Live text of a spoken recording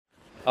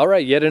All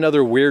right, yet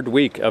another weird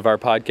week of our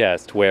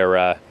podcast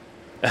where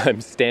I'm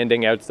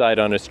standing outside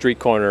on a street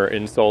corner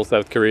in Seoul,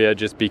 South Korea,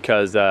 just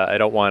because I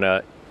don't want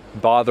to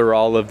bother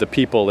all of the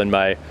people in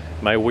my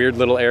weird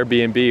little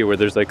Airbnb where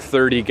there's like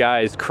 30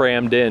 guys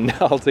crammed in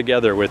all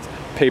together with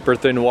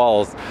paper-thin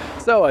walls.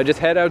 So I just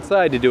head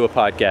outside to do a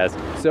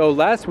podcast. So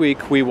last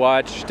week we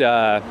watched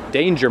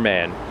Danger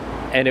Man,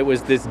 and it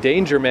was this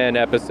Danger Man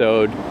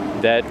episode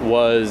that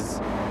was,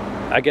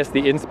 I guess,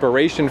 the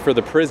inspiration for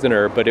The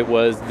Prisoner, but it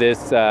was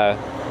this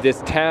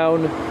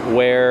town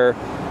where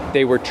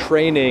they were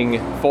training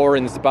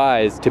foreign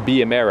spies to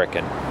be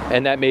American.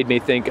 And that made me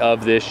think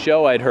of this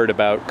show I'd heard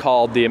about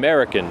called The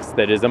Americans,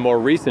 that is a more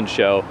recent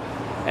show.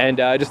 And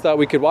I just thought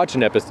we could watch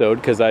an episode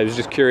because I was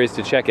just curious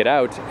to check it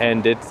out,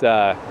 and it's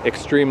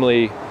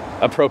extremely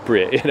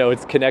appropriate. You know,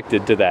 it's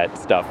connected to that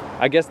stuff.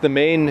 I guess the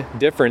main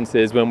difference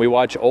is when we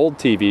watch old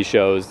TV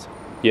shows,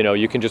 you know,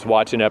 you can just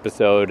watch an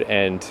episode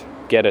and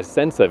get a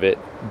sense of it.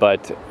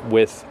 But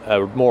with a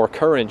more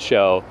current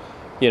show,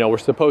 you know, we're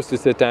supposed to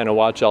sit down and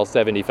watch all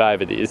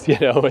 75 of these. You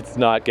know, it's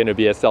not going to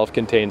be a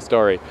self-contained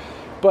story.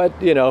 But,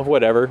 you know,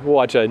 whatever. We'll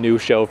watch a new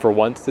show for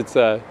once. It's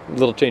a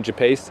little change of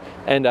pace.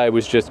 And I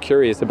was just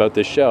curious about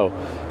this show.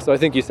 So I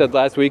think you said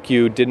last week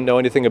you didn't know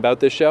anything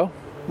about this show?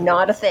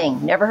 Not a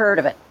thing. Never heard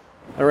of it.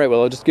 All right,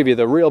 well, I'll just give you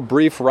the real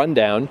brief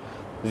rundown.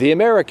 The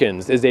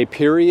Americans is a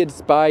period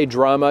spy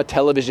drama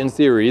television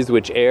series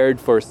which aired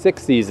for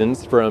 6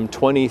 seasons from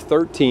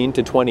 2013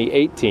 to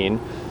 2018.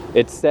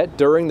 It's set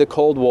during the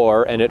Cold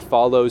War, and it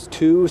follows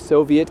 2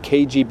 Soviet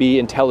KGB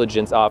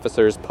intelligence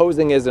officers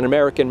posing as an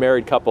American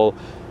married couple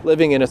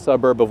living in a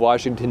suburb of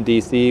Washington,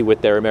 D.C.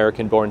 with their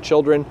American-born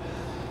children.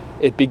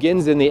 It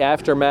begins in the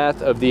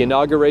aftermath of the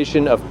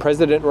inauguration of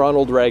President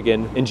Ronald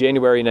Reagan in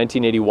January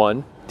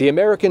 1981. The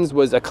Americans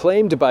was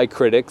acclaimed by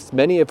critics,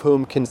 many of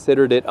whom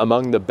considered it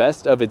among the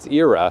best of its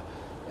era,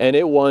 and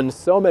it won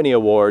so many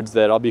awards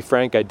that, I'll be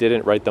frank, I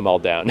didn't write them all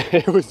down.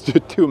 It was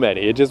just too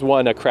many. It just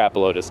won a crap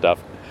load of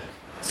stuff.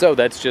 So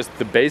that's just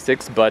the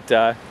basics, but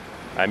I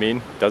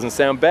mean, doesn't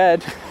sound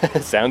bad.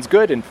 Sounds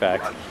good, in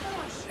fact.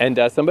 And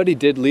somebody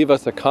did leave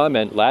us a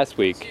comment last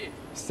week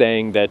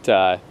saying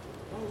that,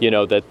 you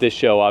know, that this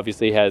show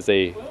obviously has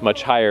a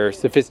much higher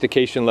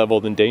sophistication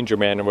level than Danger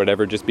Man or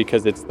whatever, just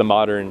because it's the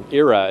modern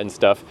era and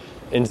stuff.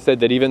 And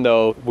said that even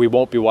though we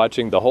won't be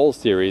watching the whole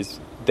series,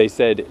 they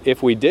said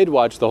if we did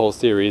watch the whole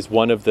series,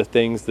 one of the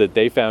things that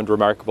they found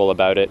remarkable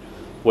about it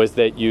was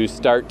that you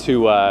start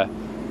to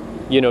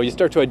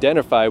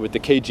identify with the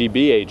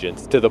KGB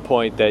agents to the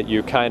point that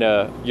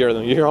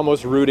you're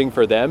almost rooting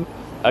for them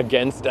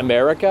against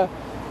America.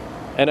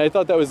 And I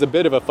thought that was a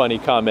bit of a funny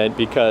comment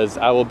because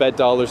I will bet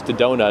dollars to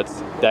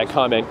donuts that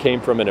comment came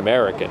from an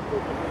American.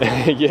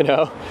 You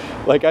know,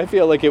 like I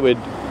feel like it would,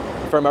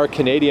 from our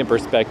Canadian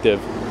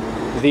perspective,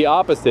 the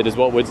opposite is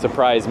what would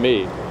surprise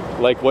me.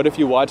 Like, what if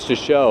you watched a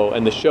show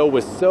and the show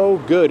was so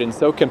good and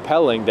so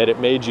compelling that it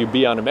made you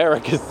be on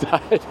America's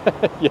side?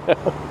 You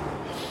know?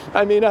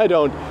 I mean, I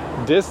don't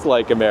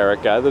dislike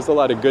America. There's a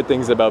lot of good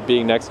things about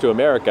being next to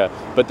America.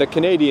 But the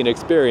Canadian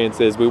experience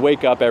is we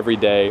wake up every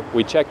day,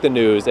 we check the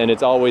news, and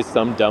it's always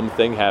some dumb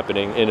thing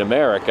happening in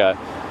America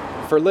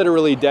for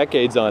literally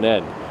decades on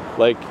end.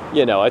 Like,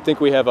 you know, I think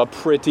we have a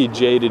pretty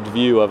jaded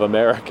view of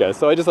America.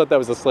 So I just thought that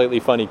was a slightly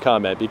funny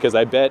comment because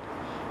I bet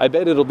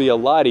it'll be a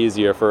lot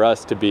easier for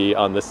us to be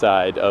on the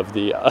side of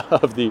the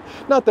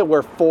not that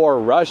we're for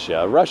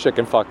Russia. Russia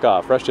can fuck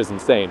off. Russia's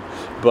insane.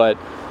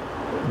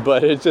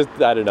 But it's just,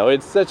 I don't know,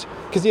 it's such,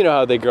 because you know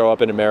how they grow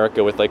up in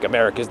America with like,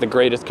 America's the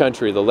greatest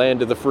country, the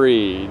land of the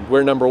free,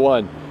 we're number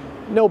one.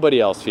 Nobody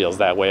else feels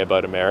that way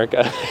about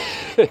America,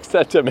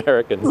 except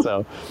Americans,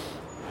 so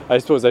I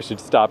suppose I should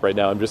stop right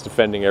now. I'm just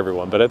offending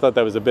everyone, but I thought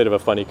that was a bit of a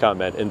funny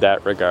comment in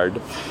that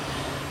regard.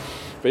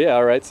 But yeah,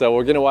 all right, so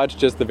we're going to watch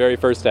just the very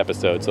first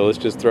episode, so let's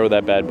just throw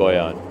that bad boy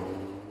on.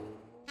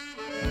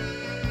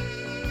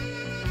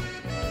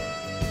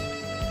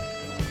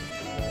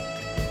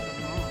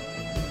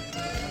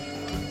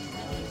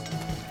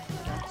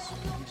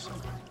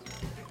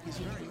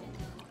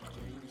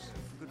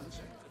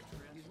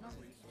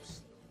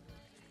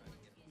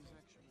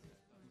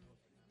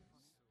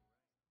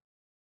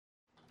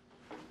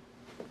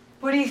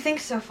 What do you think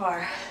so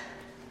far?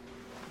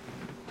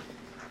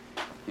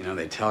 You know,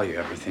 they tell you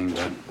everything,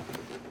 but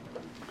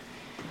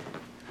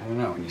I don't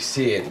know, when you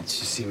see it, it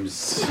just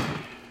seems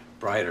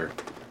brighter.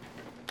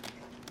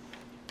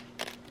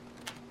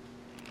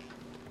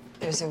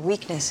 There's a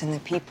weakness in the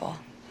people.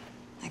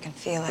 I can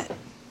feel it.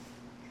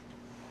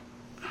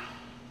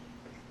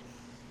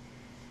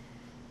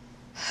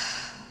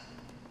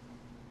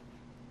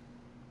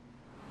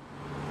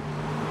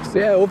 So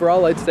yeah,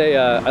 overall, I'd say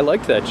I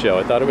liked that show.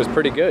 I thought it was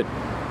pretty good.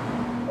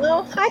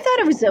 Well, I thought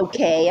it was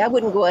okay. I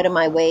wouldn't go out of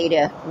my way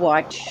to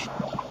watch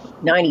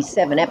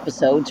 97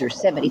 episodes or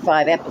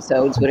 75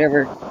 episodes,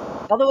 whatever.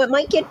 Although it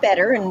might get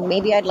better, and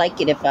maybe I'd like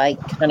it if I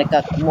kind of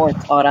got more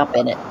caught up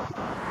in it.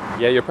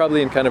 Yeah, you're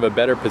probably in kind of a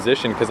better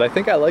position, because I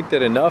think I liked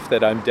it enough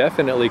that I'm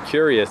definitely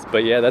curious.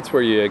 But yeah, that's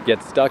where you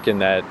get stuck in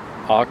that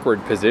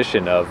awkward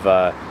position of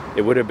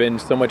it would have been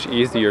so much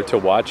easier to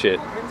watch it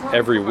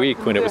every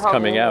week when it was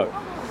coming out.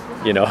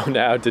 You know,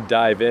 now to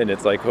dive in,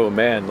 it's like, oh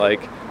man,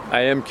 like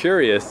I am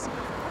curious,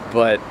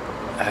 but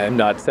I'm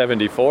not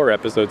 74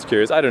 episodes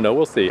curious. I don't know.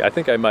 We'll see. I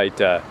think I might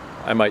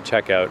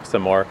check out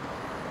some more.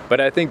 But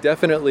I think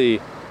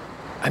definitely,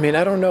 I mean,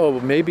 I don't know,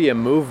 maybe a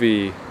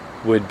movie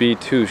would be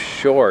too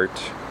short,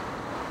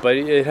 but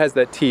it has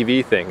that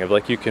TV thing of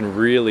like you can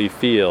really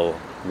feel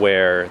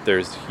where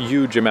there's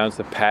huge amounts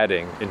of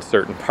padding in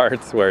certain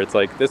parts where it's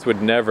like this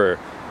would never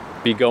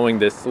be going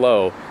this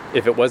slow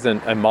if it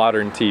wasn't a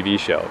modern TV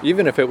show.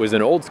 Even if it was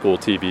an old school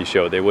TV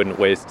show, they wouldn't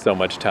waste so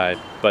much time.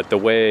 But the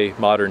way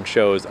modern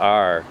shows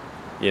are,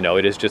 you know,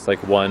 it is just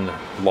like one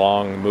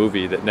long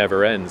movie that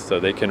never ends, so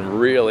they can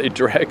really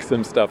drag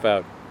some stuff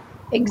out.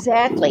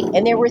 Exactly.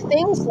 And there were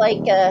things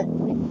like,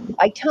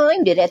 I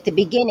timed it at the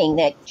beginning,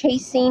 that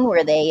chase scene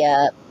where they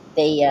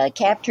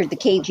captured the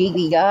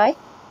KGB guy.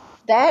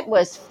 That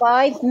was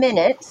 5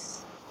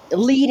 minutes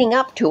leading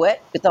up to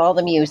it with all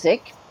the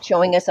music,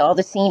 showing us all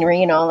the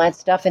scenery and all that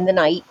stuff in the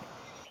night.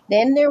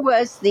 Then there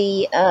was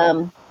the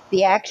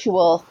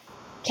actual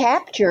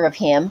capture of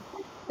him.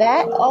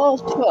 That all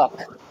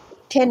took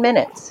 10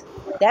 minutes.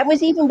 That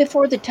was even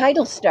before the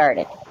title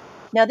started.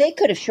 Now, they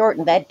could have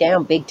shortened that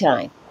down big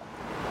time.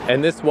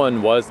 And this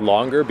one was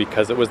longer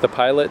because it was the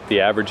pilot.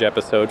 The average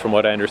episode, from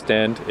what I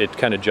understand, it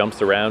kind of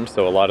jumps around.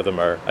 So a lot of them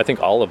are, I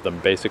think all of them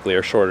basically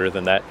are shorter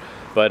than that.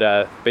 But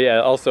yeah,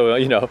 also,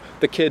 you know,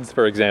 the kids,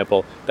 for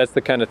example, that's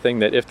the kind of thing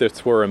that if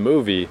this were a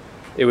movie,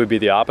 it would be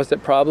the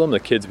opposite problem. The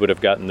kids would have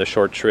gotten the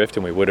short shrift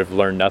and we would have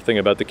learned nothing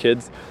about the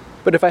kids.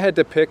 But if I had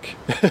to pick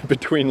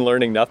between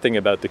learning nothing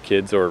about the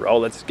kids or, oh,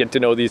 let's get to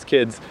know these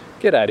kids,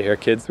 get out of here,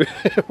 kids.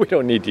 We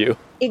don't need you.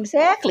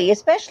 Exactly,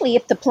 especially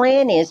if the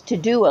plan is to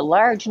do a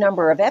large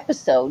number of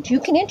episodes.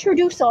 You can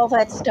introduce all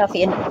that stuff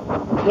in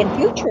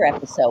future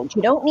episodes.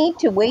 You don't need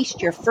to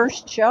waste your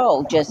first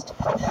show just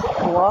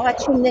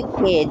watching the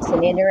kids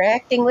and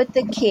interacting with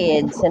the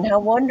kids and how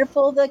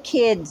wonderful the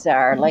kids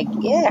are. Like,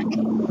 yeah,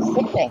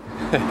 sickening.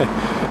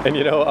 And,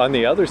 you know, on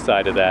the other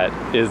side of that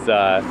is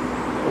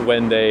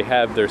when they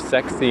have their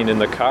sex scene in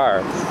the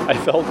car, I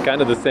felt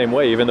kind of the same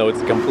way, even though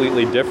it's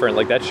completely different.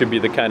 Like, that should be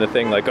the kind of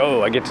thing like,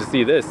 oh, I get to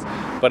see this.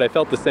 But I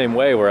felt the same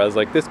way where I was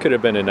like, this could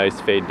have been a nice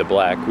fade to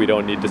black. We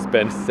don't need to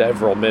spend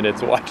several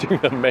minutes watching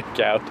them make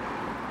out.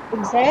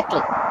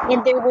 Exactly.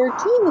 And there were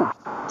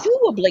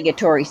two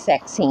obligatory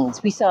sex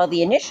scenes. We saw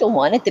the initial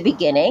one at the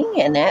beginning,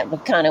 and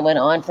that kind of went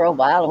on for a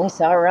while, and we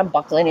saw her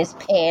unbuckling his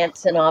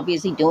pants and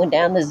obviously doing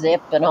down the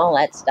zip and all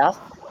that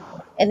stuff.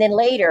 And then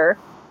later,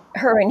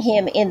 her and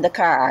him in the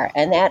car,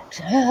 and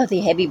that, the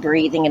heavy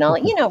breathing and all,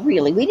 you know,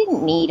 really, we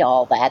didn't need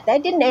all that.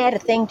 That didn't add a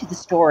thing to the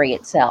story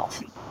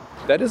itself.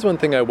 That is one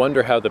thing I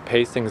wonder how the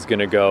pacing is going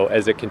to go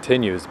as it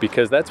continues,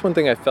 because that's one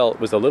thing I felt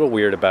was a little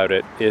weird about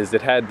it, is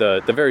it had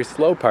the very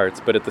slow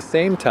parts, but at the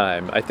same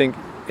time, I think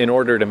in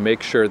order to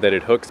make sure that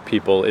it hooks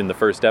people in the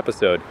first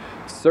episode,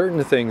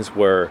 certain things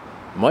were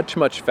much,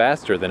 much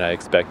faster than I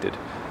expected.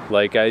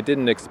 Like, I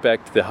didn't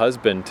expect the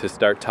husband to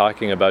start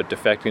talking about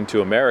defecting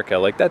to America.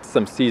 Like, that's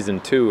some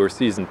season 2 or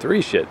season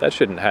 3 shit. That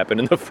shouldn't happen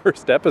in the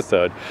first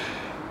episode.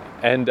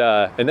 And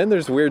then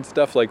there's weird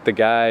stuff like the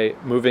guy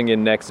moving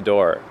in next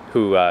door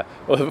who,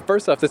 well,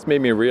 first off, this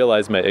made me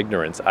realize my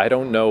ignorance. I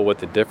don't know what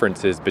the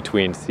difference is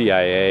between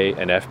CIA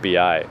and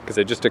FBI, because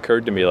it just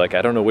occurred to me, like,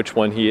 I don't know which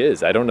one he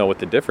is. I don't know what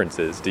the difference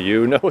is. Do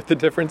you know what the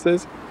difference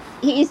is?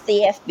 He's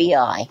the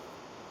FBI.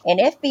 And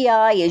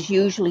FBI is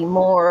usually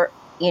more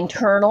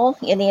internal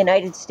in the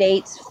United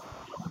States.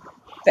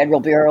 Federal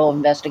Bureau of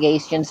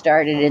Investigation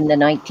started in the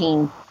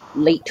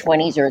late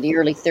 20s or the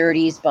early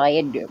 30s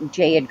by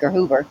J. Edgar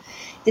Hoover.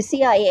 The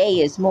CIA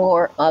is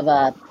more of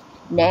a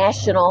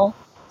national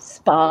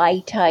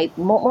spy type,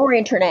 more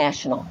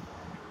international.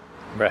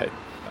 Right.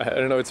 I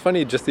don't know. It's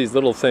funny, just these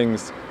little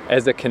things,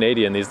 as a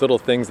Canadian, these little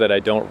things that I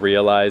don't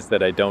realize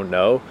that I don't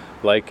know.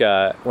 Like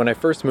when I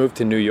first moved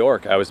to New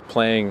York, I was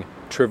playing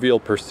Trivial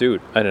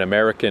Pursuit, an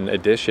American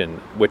edition,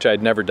 which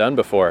I'd never done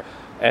before.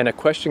 And a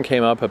question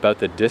came up about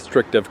the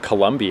District of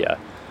Columbia.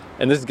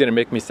 And this is going to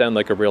make me sound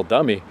like a real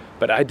dummy,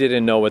 but I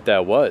didn't know what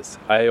that was.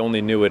 I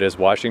only knew it as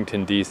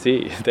Washington,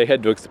 D.C. They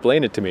had to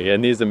explain it to me.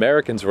 And these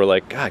Americans were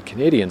like, God,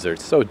 Canadians are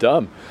so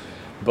dumb.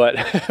 But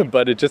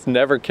it just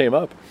never came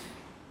up.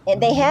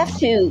 And they have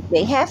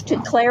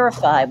to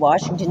clarify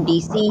Washington,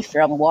 D.C.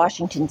 from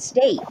Washington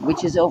State,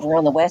 which is over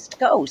on the West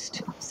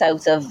Coast,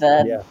 south of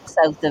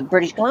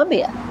British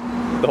Columbia.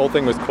 The whole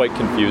thing was quite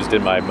confused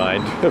in my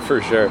mind,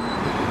 for sure.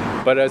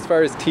 But as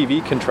far as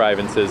TV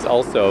contrivances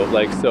also,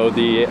 like, so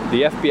the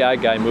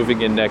FBI guy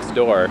moving in next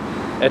door,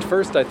 at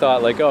first I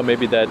thought, like, oh,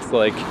 maybe that's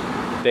like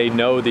they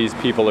know these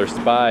people are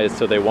spies,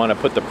 so they want to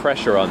put the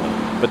pressure on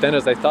them. But then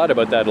as I thought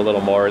about that a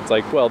little more, it's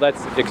like, well,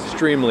 that's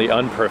extremely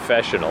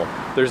unprofessional.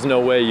 There's no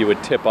way you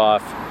would tip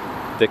off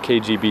the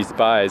KGB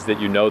spies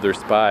that you know they're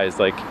spies.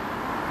 Like,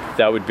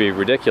 that would be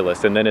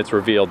ridiculous. And then it's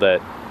revealed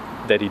that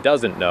he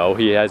doesn't know.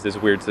 He has his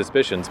weird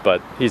suspicions,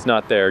 but he's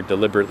not there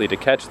deliberately to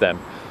catch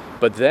them.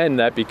 But then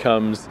that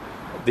becomes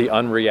the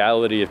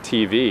unreality of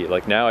TV.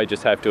 Like now I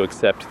just have to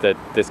accept that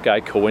this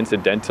guy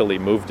coincidentally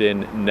moved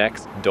in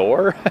next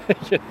door.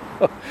 You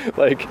know?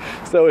 Like,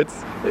 so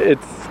it's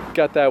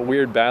got that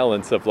weird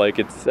balance of like,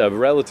 it's a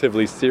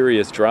relatively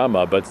serious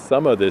drama, but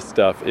some of this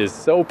stuff is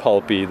so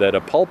pulpy that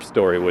a pulp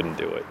story wouldn't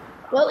do it.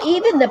 Well,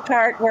 even the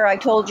part where I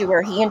told you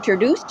where he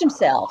introduced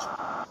himself.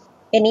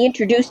 And he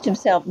introduced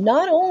himself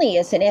not only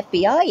as an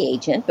FBI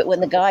agent, but when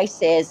the guy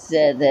says,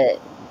 the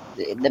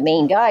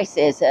main guy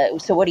says,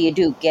 so what do you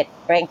do, get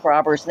bank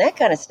robbers and that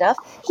kind of stuff?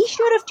 He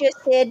should have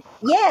just said,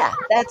 yeah,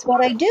 that's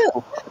what I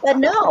do. But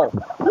no,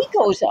 he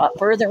goes up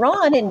further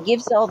on and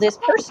gives all this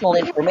personal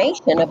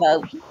information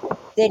about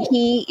that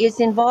he is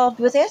involved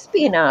with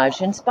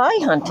espionage and spy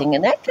hunting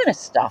and that kind of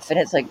stuff. And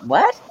it's like,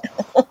 what?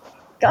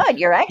 God,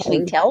 you're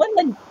actually telling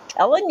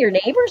your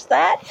neighbors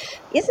that?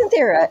 Isn't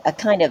there a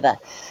kind of a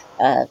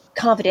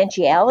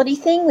confidentiality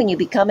thing when you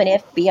become an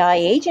FBI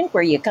agent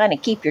where you kind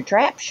of keep your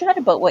trap shut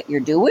about what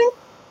you're doing?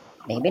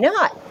 Maybe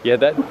not. Yeah,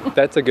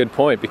 that's a good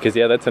point, because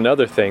that's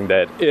another thing,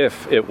 that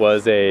if it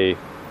was a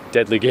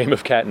deadly game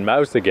of cat and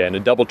mouse again, a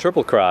double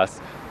triple cross,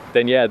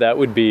 then it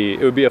would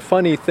be a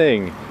funny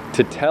thing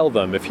to tell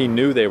them if he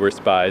knew they were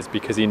spies,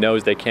 because he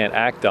knows they can't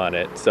act on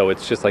it. So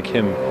it's just like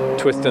him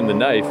twisting the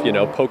knife,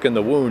 poking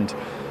the wound.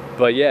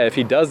 But if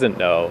he doesn't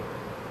know,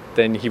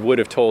 then he would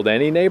have told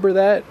any neighbor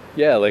that?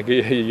 Yeah, like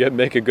you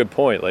make a good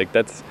point. Like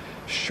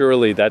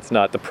surely that's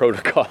not the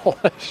protocol.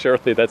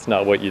 Surely that's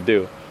not what you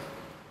do.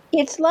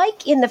 It's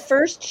like in the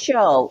first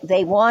show,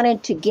 they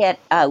wanted to get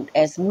out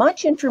as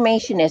much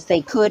information as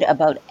they could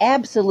about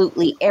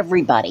absolutely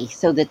everybody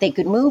so that they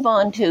could move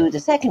on to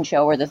the second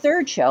show or the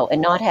third show and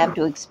not have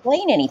to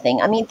explain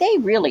anything. I mean, they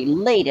really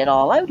laid it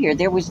all out here.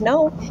 There was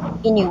no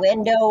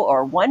innuendo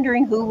or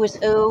wondering who was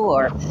who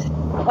or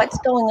what's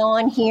going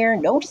on here,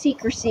 no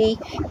secrecy,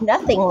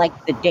 nothing like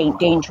the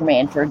Danger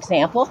Man, for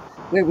example,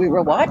 where we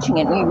were watching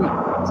it and we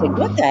said,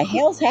 what the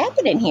hell's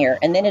happening here?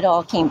 And then it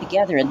all came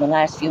together in the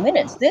last few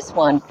minutes. This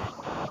one,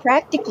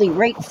 practically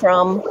right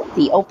from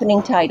the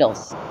opening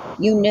titles,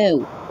 you knew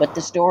what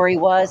the story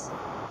was,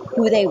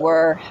 who they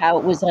were, how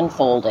it was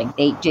unfolding.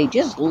 They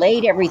just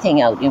laid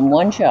everything out in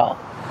one show.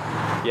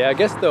 Yeah, I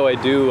guess though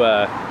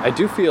I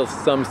do feel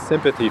some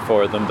sympathy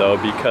for them though,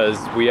 because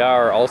we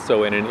are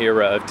also in an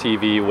era of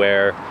TV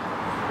where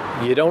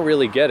you don't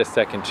really get a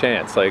second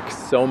chance. Like,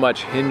 so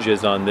much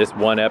hinges on this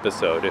one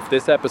episode. If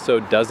this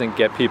episode doesn't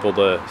get people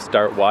to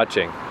start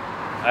watching,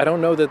 I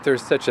don't know that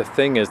there's such a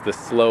thing as the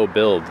slow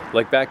build.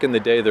 Like back in the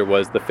day, there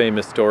was the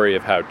famous story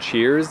of how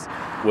Cheers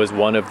was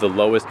one of the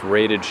lowest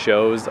rated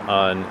shows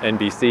on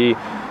NBC.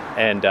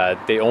 And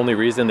the only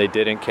reason they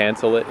didn't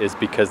cancel it is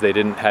because they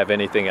didn't have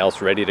anything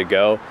else ready to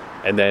go.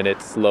 And then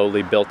it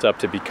slowly built up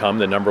to become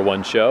the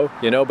 #1 show,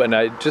 but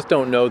I just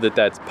don't know that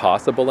that's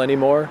possible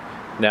anymore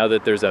now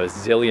that there's a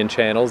zillion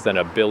channels and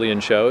a billion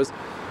shows.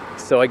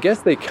 So I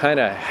guess they kind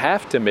of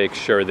have to make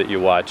sure that you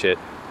watch it.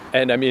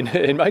 And I mean,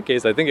 in my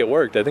case, I think it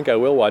worked. I think I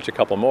will watch a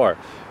couple more.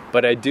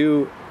 But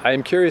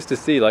I'm curious to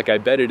see, like, I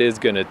bet it is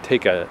going to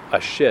take a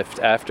shift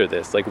after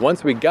this. Like,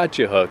 once we got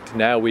you hooked,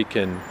 now we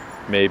can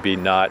maybe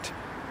not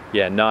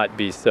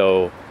be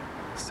so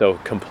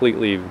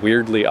completely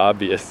weirdly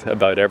obvious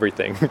about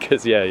everything.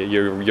 Because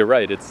you're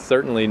right, it's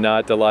certainly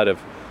not a lot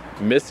of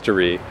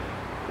mystery.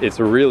 It's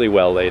really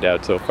well laid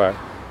out so far.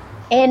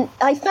 And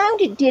I found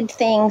it did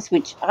things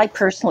which I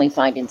personally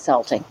find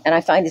insulting, and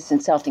I find this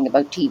insulting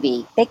about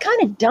TV. They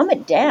kind of dumb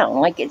it down.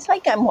 Like, it's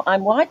like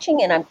I'm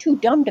watching and I'm too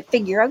dumb to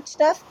figure out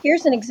stuff.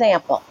 Here's an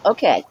example.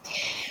 Okay,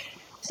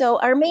 so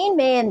our main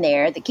man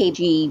there, the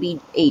KGB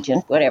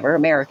agent, whatever,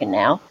 American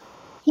now,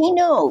 he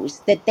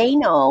knows that they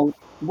know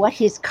what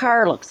his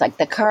car looks like.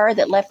 The car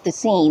that left the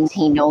scenes,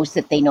 he knows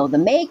that they know the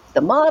make,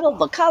 the model,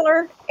 the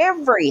color,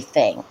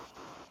 everything.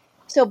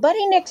 So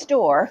Buddy next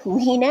door, who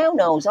he now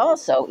knows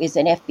also is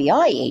an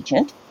FBI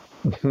agent,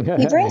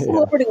 he brings him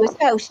over to his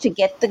house to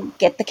get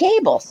the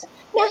cables.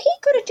 Now, he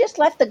could have just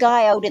left the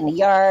guy out in the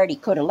yard. He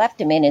could have left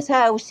him in his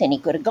house, and he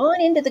could have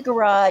gone into the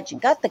garage and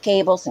got the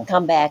cables and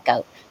come back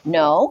out.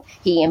 No,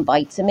 he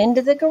invites him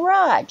into the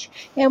garage.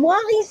 And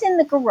while he's in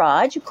the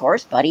garage, of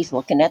course, Buddy's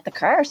looking at the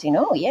car, saying,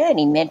 oh, yeah, and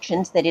he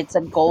mentions that it's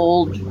a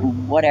gold,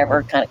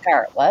 whatever kind of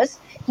car it was.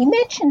 He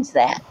mentions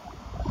that.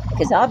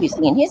 Because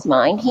obviously in his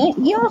mind,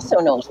 he also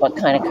knows what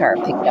kind of car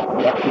picked up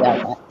the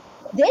FBI.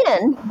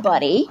 Then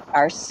Buddy,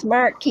 our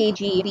smart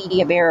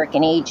KGB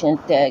American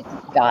agent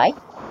guy,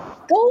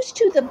 goes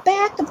to the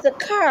back of the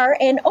car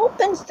and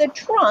opens the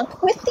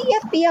trunk with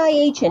the FBI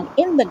agent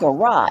in the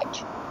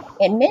garage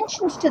and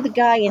mentions to the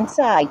guy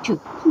inside to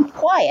keep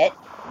quiet,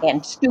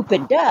 and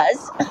stupid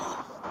does,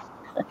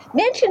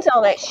 mentions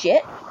all that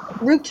shit,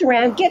 roots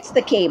around, gets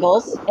the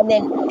cables, and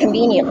then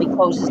conveniently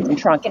closes the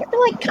trunk. And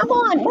we're like, come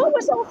on, what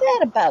was all that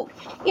about?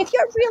 If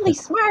you're really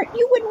smart,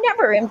 you would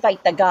never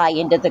invite the guy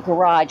into the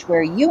garage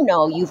where you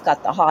know you've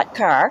got the hot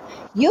car,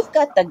 you've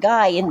got the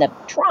guy in the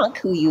trunk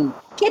who you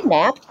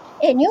kidnapped,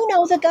 and you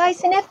know the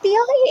guy's an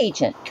FBI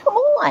agent. Come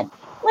on.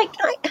 Like,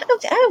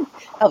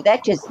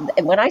 that just,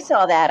 when I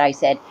saw that, I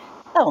said,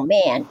 oh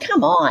man,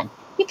 come on.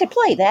 You could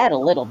play that a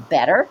little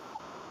better.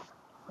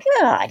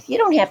 God, you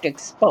don't have to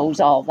expose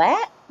all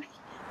that.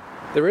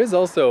 There is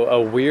also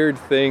a weird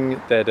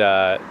thing that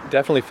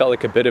definitely felt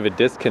like a bit of a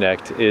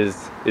disconnect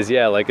is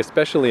yeah, like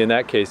especially in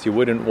that case, you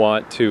wouldn't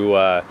want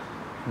to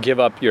give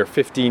up your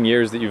 15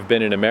 years that you've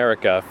been in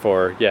America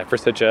for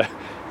such a,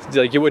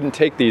 like you wouldn't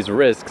take these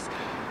risks.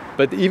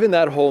 But even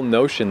that whole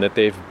notion that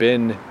they've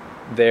been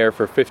there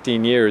for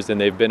 15 years and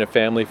they've been a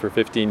family for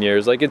 15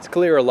 years, like it's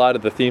clear a lot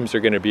of the themes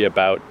are going to be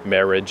about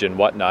marriage and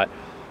whatnot.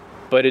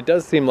 But it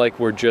does seem like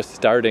we're just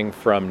starting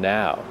from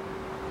now.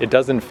 It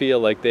doesn't feel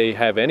like they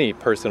have any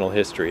personal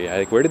history.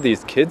 Like, where did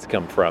these kids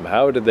come from?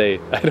 How did they,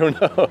 I don't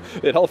know.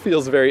 It all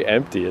feels very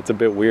empty. It's a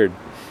bit weird.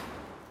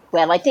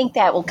 Well, I think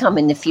that will come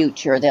in the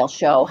future. They'll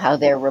show how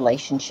their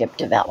relationship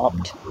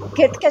developed.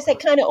 Because they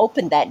kind of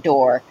opened that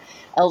door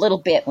a little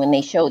bit when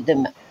they showed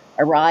them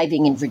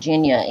arriving in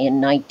Virginia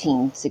in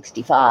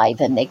 1965,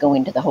 and they go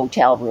into the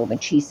hotel room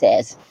and she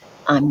says,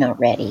 "I'm not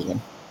ready." And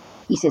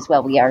he says,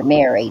 "Well, we are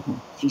married." And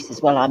she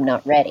says, "Well, I'm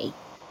not ready."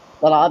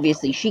 Well,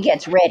 obviously she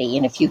gets ready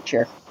in a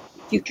future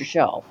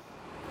show.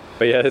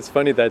 But yeah, it's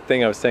funny, that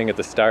thing I was saying at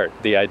the start,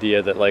 the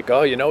idea that like,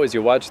 oh, you know, as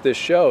you watch this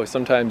show,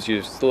 sometimes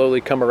you slowly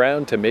come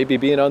around to maybe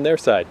being on their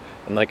side.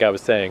 And like I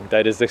was saying,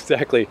 that is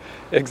exactly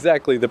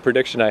the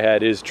prediction I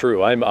had is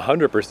true. I'm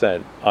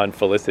 100% on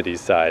Felicity's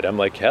side. I'm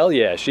like, hell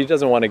yeah, she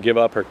doesn't want to give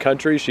up her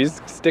country.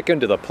 She's sticking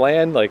to the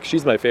plan. Like,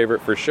 she's my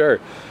favorite for sure.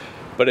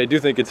 But I do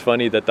think it's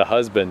funny that the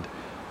husband,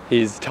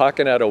 he's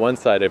talking out of one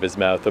side of his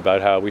mouth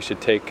about how we should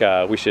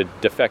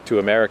defect to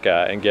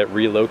America and get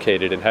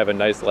relocated and have a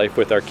nice life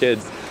with our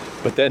kids.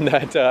 But then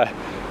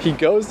he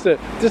goes to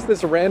just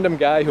this random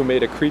guy who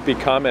made a creepy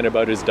comment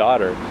about his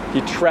daughter.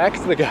 He tracks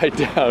the guy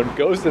down,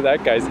 goes to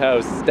that guy's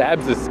house,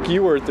 stabs a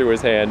skewer through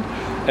his hand.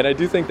 And I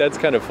do think that's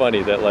kind of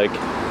funny that like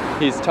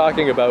he's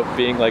talking about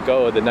being like,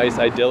 oh, the nice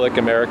idyllic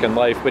American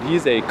life, but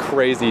he's a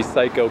crazy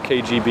psycho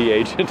KGB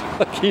agent.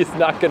 Like, he's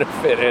not going to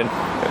fit in.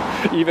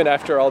 Even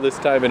after all this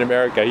time in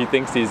America, he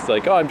thinks he's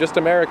like, oh, I'm just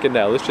American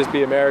now. Let's just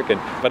be American.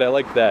 But I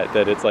like that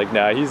it's like,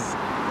 nah,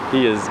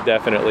 he is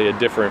definitely a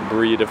different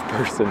breed of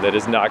person that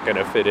is not going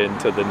to fit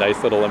into the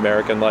nice little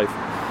American life.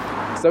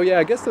 So yeah,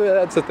 I guess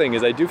that's the thing,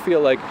 is I do feel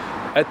like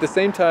at the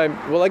same time,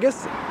 well, I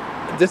guess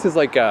this is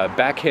like a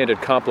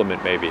backhanded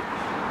compliment maybe,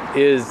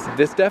 is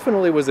this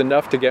definitely was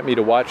enough to get me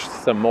to watch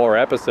some more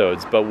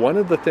episodes. But one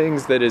of the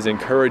things that is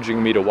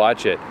encouraging me to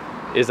watch it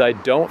is I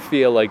don't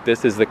feel like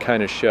this is the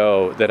kind of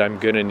show that I'm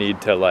going to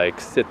need to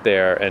like sit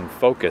there and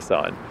focus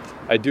on.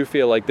 I do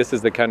feel like this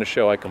is the kind of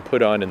show I can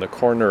put on in the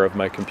corner of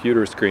my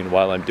computer screen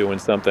while I'm doing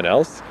something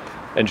else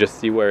and just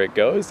see where it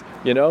goes.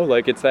 You know,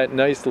 like it's that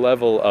nice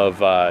level of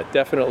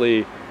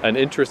definitely an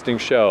interesting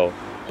show,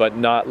 but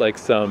not like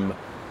some,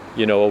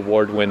 you know,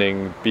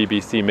 award-winning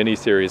BBC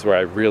miniseries where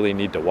I really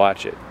need to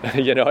watch it.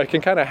 You know, I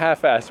can kind of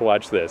half-ass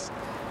watch this.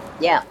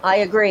 Yeah, I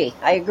agree.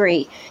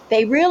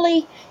 They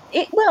really,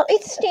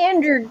 it's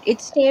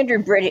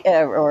standard British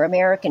or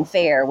American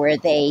fare where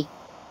they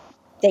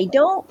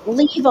don't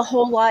leave a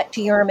whole lot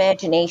to your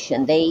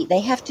imagination.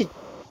 They have to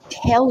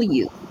tell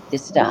you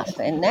this stuff.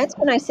 And that's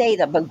when I say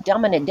about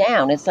dumbing it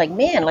down. It's like,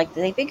 man, like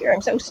they figure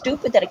I'm so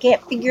stupid that I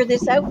can't figure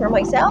this out for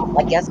myself.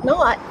 I guess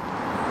not.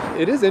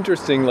 It is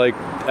interesting, like,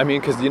 I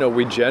mean, because, you know,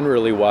 we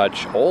generally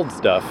watch old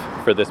stuff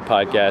for this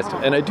podcast.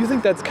 And I do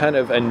think that's kind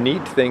of a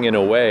neat thing in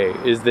a way,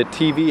 is that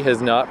TV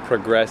has not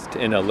progressed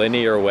in a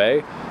linear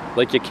way.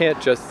 Like, you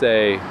can't just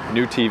say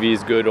new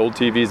TV's good, old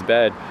TV's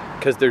bad,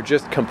 because they're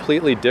just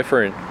completely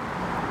different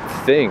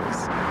things.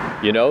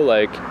 You know,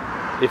 like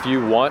if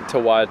you want to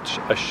watch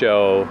a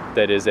show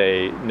that is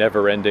a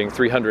never-ending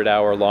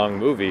 300-hour long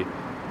movie,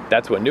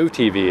 that's what new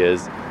TV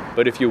is.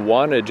 But if you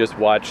want to just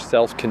watch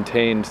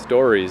self-contained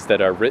stories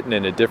that are written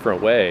in a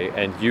different way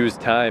and use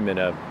time in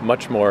a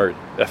much more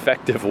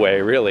effective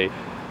way, really,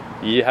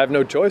 you have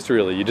no choice,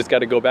 really. You just got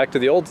to go back to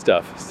the old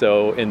stuff.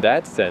 So in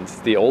that sense,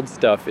 the old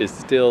stuff is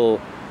still,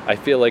 I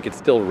feel like it's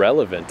still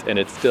relevant and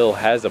it still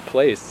has a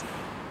place,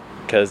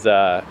 because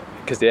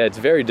yeah, it's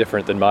very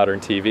different than modern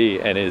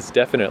TV and is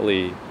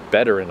definitely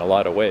better in a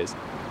lot of ways.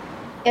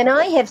 And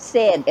I have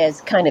said, as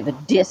kind of a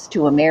diss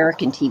to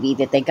American TV,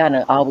 that they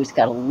always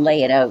got to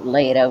lay it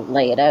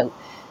out.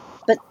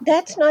 But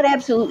that's not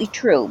absolutely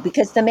true,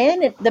 because the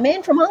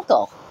man from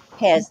U.N.C.L.E.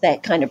 has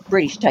that kind of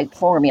British type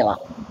formula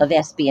of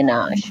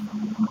espionage,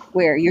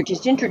 where you're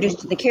just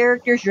introduced to the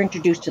characters, you're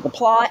introduced to the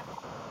plot,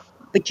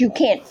 but you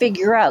can't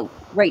figure out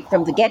right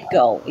from the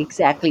get-go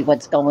exactly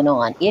what's going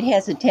on. It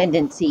has a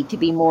tendency to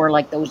be more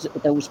like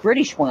those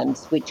British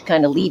ones, which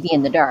kind of leave you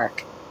in the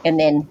dark and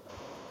then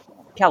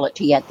tell it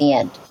to you at the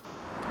end.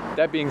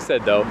 That being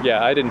said, though,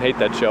 yeah, I didn't hate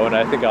that show, and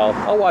I think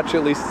I'll watch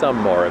at least some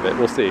more of it.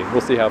 We'll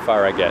see how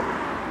far I get.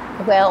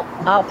 Well,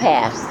 I'll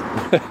pass.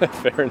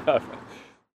 Fair enough.